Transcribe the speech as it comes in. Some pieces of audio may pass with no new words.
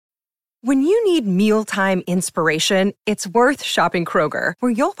When you need mealtime inspiration, it's worth shopping Kroger,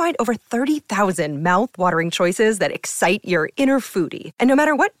 where you'll find over 30,000 mouth-watering choices that excite your inner foodie. And no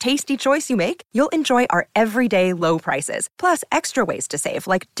matter what tasty choice you make, you'll enjoy our everyday low prices, plus extra ways to save,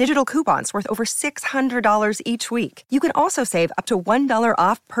 like digital coupons worth over $600 each week. You can also save up to $1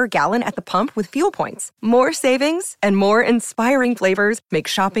 off per gallon at the pump with fuel points. More savings and more inspiring flavors make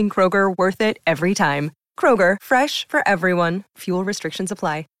shopping Kroger worth it every time. Kroger, fresh for everyone. Fuel restrictions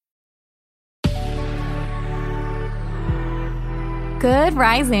apply. Good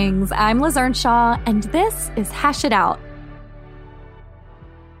risings. I'm Liz Earnshaw, and this is Hash It Out.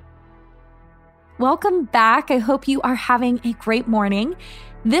 Welcome back. I hope you are having a great morning.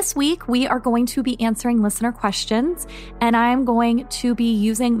 This week, we are going to be answering listener questions, and I'm going to be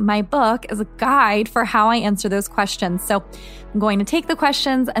using my book as a guide for how I answer those questions. So I'm going to take the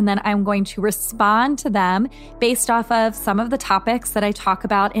questions, and then I'm going to respond to them based off of some of the topics that I talk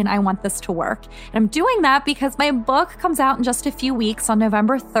about in I Want This to Work. And I'm doing that because my book comes out in just a few weeks on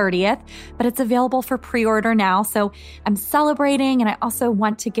November 30th, but it's available for pre-order now. So I'm celebrating, and I also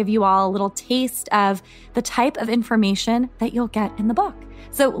want to give you all a little taste of the type of information that you'll get in the book.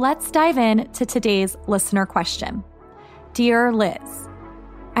 So let's dive in to today's listener question. Dear Liz,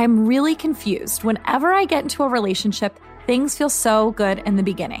 I'm really confused. Whenever I get into a relationship, things feel so good in the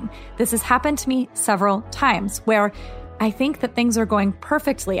beginning. This has happened to me several times where I think that things are going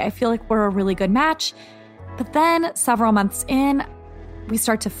perfectly. I feel like we're a really good match. But then several months in, we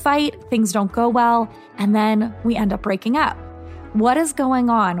start to fight, things don't go well, and then we end up breaking up. What is going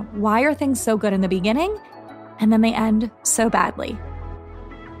on? Why are things so good in the beginning, and then they end so badly?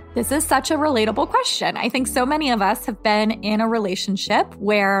 This is such a relatable question. I think so many of us have been in a relationship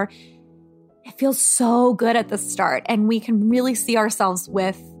where it feels so good at the start and we can really see ourselves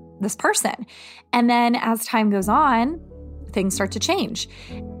with this person. And then as time goes on, things start to change.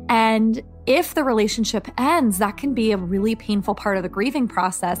 And if the relationship ends, that can be a really painful part of the grieving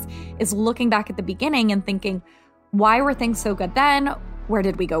process, is looking back at the beginning and thinking, why were things so good then? Where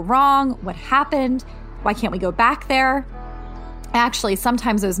did we go wrong? What happened? Why can't we go back there? Actually,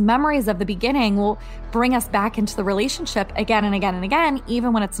 sometimes those memories of the beginning will bring us back into the relationship again and again and again,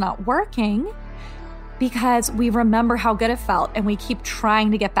 even when it's not working, because we remember how good it felt and we keep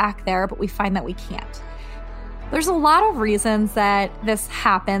trying to get back there, but we find that we can't. There's a lot of reasons that this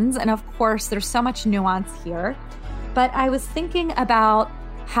happens, and of course, there's so much nuance here, but I was thinking about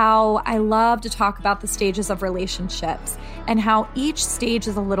how I love to talk about the stages of relationships and how each stage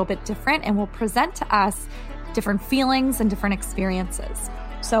is a little bit different and will present to us different feelings and different experiences.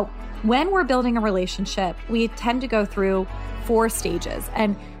 So when we're building a relationship, we tend to go through 4 stages.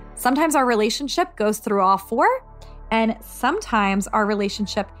 And sometimes our relationship goes through all 4, and sometimes our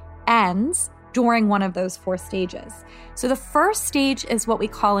relationship ends during one of those 4 stages. So the first stage is what we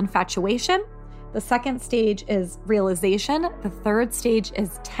call infatuation. The second stage is realization. The third stage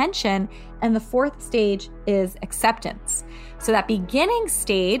is tension. And the fourth stage is acceptance. So that beginning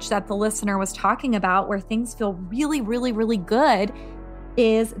stage that the listener was talking about, where things feel really, really, really good,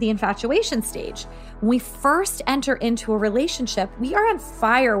 is the infatuation stage. When we first enter into a relationship, we are on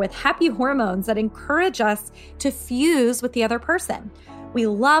fire with happy hormones that encourage us to fuse with the other person. We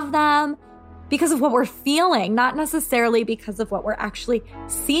love them because of what we're feeling, not necessarily because of what we're actually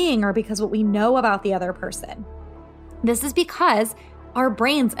seeing or because what we know about the other person. This is because our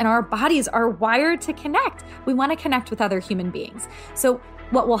brains and our bodies are wired to connect. We want to connect with other human beings. So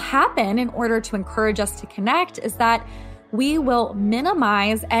what will happen in order to encourage us to connect is that we will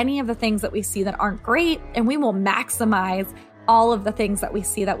minimize any of the things that we see that aren't great, and we will maximize all of the things that we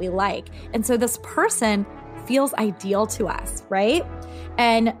see that we like. And so this person feels ideal to us, right?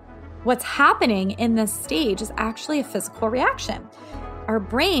 And what's happening in this stage is actually a physical reaction. Our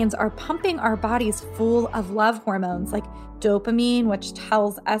brains are pumping our bodies full of love hormones like dopamine, which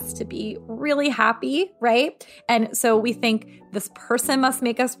tells us to be really happy, right? And so we think this person must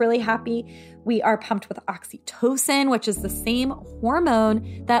make us really happy. We are pumped with oxytocin, which is the same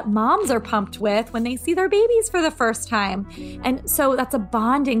hormone that moms are pumped with when they see their babies for the first time. And so that's a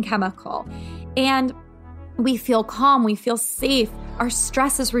bonding chemical. And we feel calm, we feel safe. Our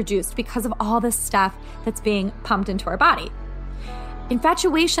stress is reduced because of all this stuff that's being pumped into our body.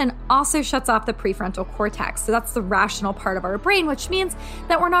 Infatuation also shuts off the prefrontal cortex. So that's the rational part of our brain, which means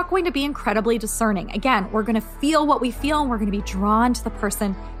that we're not going to be incredibly discerning. Again, we're going to feel what we feel and we're going to be drawn to the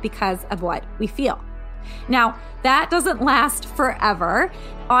person because of what we feel. Now, that doesn't last forever.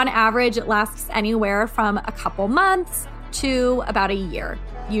 On average, it lasts anywhere from a couple months to about a year.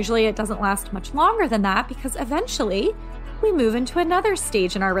 Usually it doesn't last much longer than that because eventually we move into another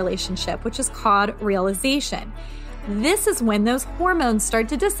stage in our relationship, which is called realization. this is when those hormones start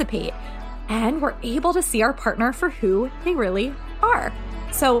to dissipate and we're able to see our partner for who they really are.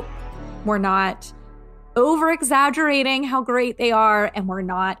 So we're not over-exaggerating how great they are, and we're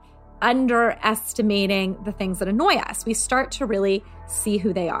not underestimating the things that annoy us. We start to really see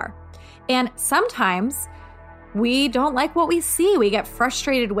who they are. And sometimes we don't like what we see. We get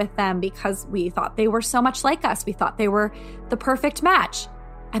frustrated with them because we thought they were so much like us. We thought they were the perfect match,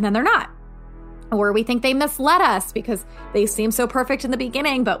 and then they're not. Or we think they misled us because they seem so perfect in the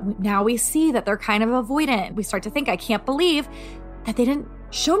beginning, but now we see that they're kind of avoidant. We start to think, I can't believe that they didn't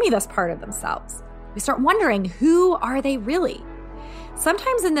show me this part of themselves. We start wondering, who are they really?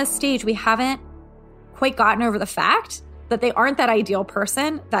 Sometimes in this stage, we haven't quite gotten over the fact that they aren't that ideal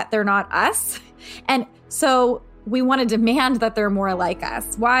person, that they're not us. And so we want to demand that they're more like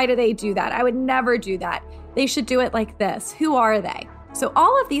us. Why do they do that? I would never do that. They should do it like this. Who are they? So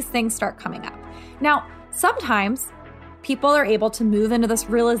all of these things start coming up. Now, sometimes people are able to move into this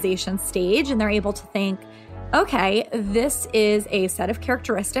realization stage and they're able to think, okay, this is a set of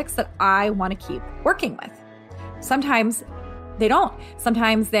characteristics that I want to keep working with. Sometimes they don't.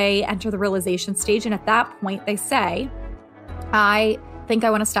 Sometimes they enter the realization stage, and at that point they say, I think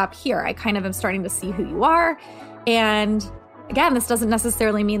I want to stop here. I kind of am starting to see who you are. And again, this doesn't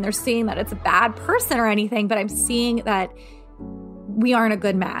necessarily mean they're seeing that it's a bad person or anything, but I'm seeing that we aren't a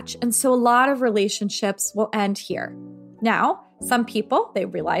good match. And so a lot of relationships will end here. Now, some people, they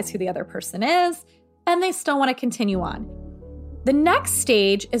realize who the other person is, and they still want to continue on. The next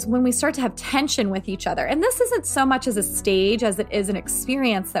stage is when we start to have tension with each other. And this isn't so much as a stage as it is an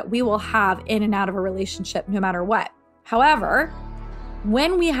experience that we will have in and out of a relationship no matter what. However,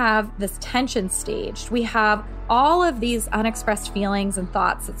 when we have this tension stage, we have all of these unexpressed feelings and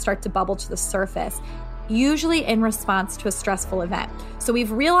thoughts that start to bubble to the surface, usually in response to a stressful event. So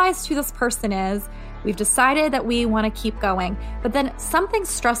we've realized who this person is. We've decided that we want to keep going, but then something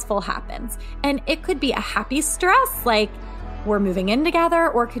stressful happens. And it could be a happy stress, like we're moving in together,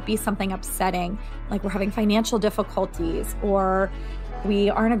 or it could be something upsetting, like we're having financial difficulties, or we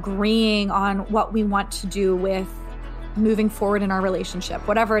aren't agreeing on what we want to do with moving forward in our relationship,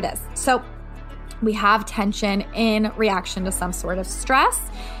 whatever it is. So we have tension in reaction to some sort of stress,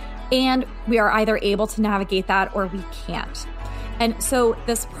 and we are either able to navigate that or we can't. And so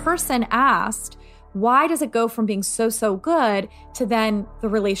this person asked, why does it go from being so good to then the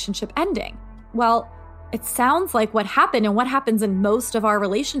relationship ending? Well, it sounds like what happened and what happens in most of our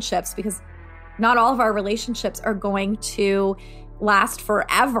relationships, because not all of our relationships are going to last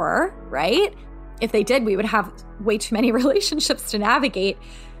forever, right? If they did, we would have way too many relationships to navigate.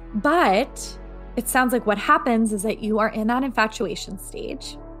 But it sounds like what happens is that you are in that infatuation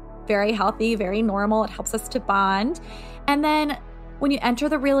stage. Very healthy, very normal. It helps us to bond. And then when you enter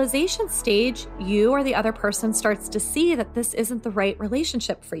the realization stage, you or the other person starts to see that this isn't the right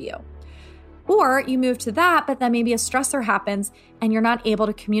relationship for you. Or you move to that, but then maybe a stressor happens and you're not able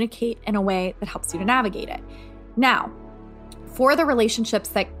to communicate in a way that helps you to navigate it. Now, for the relationships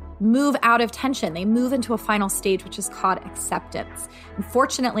that move out of tension, they move into a final stage, which is called acceptance.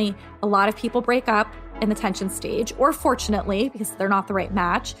 Unfortunately, a lot of people break up in the tension stage, or fortunately, because they're not the right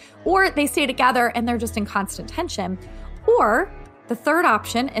match, or they stay together and they're just in constant tension. Or the third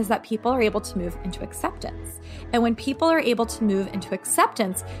option is that people are able to move into acceptance. And when people are able to move into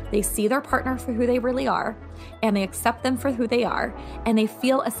acceptance, they see their partner for who they really are, and they accept them for who they are, and they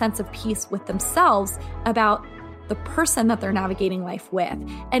feel a sense of peace with themselves about the person that they're navigating life with.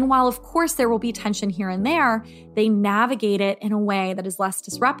 And while, of course, there will be tension here and there, they navigate it in a way that is less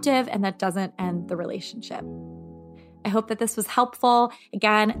disruptive and that doesn't end the relationship. I hope that this was helpful.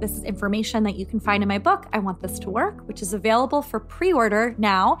 Again, this is information that you can find in my book, I Want This to Work, which is available for pre-order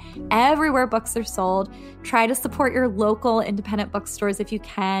now everywhere books are sold. Try to support your local independent bookstores if you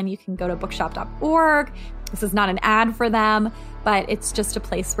can. You can go to bookshop.org. This is not an ad for them, but it's just a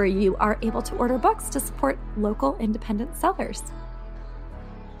place where you are able to order books to support local independent sellers.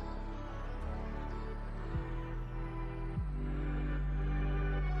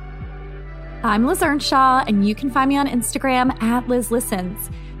 I'm Liz Earnshaw, and you can find me on Instagram at Liz Listens.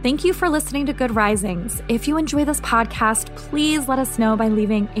 Thank you for listening to Good Risings. If you enjoy this podcast, please let us know by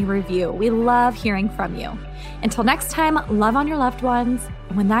leaving a review. We love hearing from you. Until next time, love on your loved ones.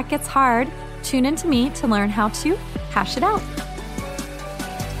 And when that gets hard, tune in to me to learn how to hash it out.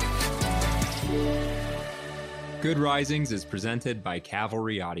 Good Risings is presented by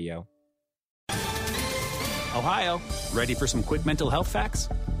Cavalry Audio. Ohio, ready for some quick mental health facts?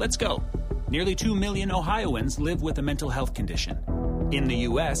 Let's go. Nearly 2 million Ohioans live with a mental health condition. In the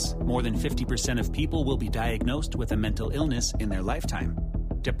U.S., more than 50% of people will be diagnosed with a mental illness in their lifetime.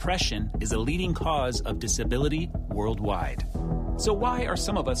 Depression is a leading cause of disability, worldwide. So why are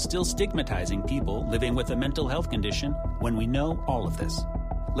some of us still stigmatizing people living with a mental health condition when we know all of this?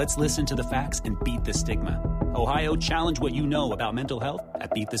 Let's listen to the facts and beat the stigma. Ohio, challenge what you know about mental health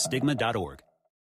at beatthestigma.org.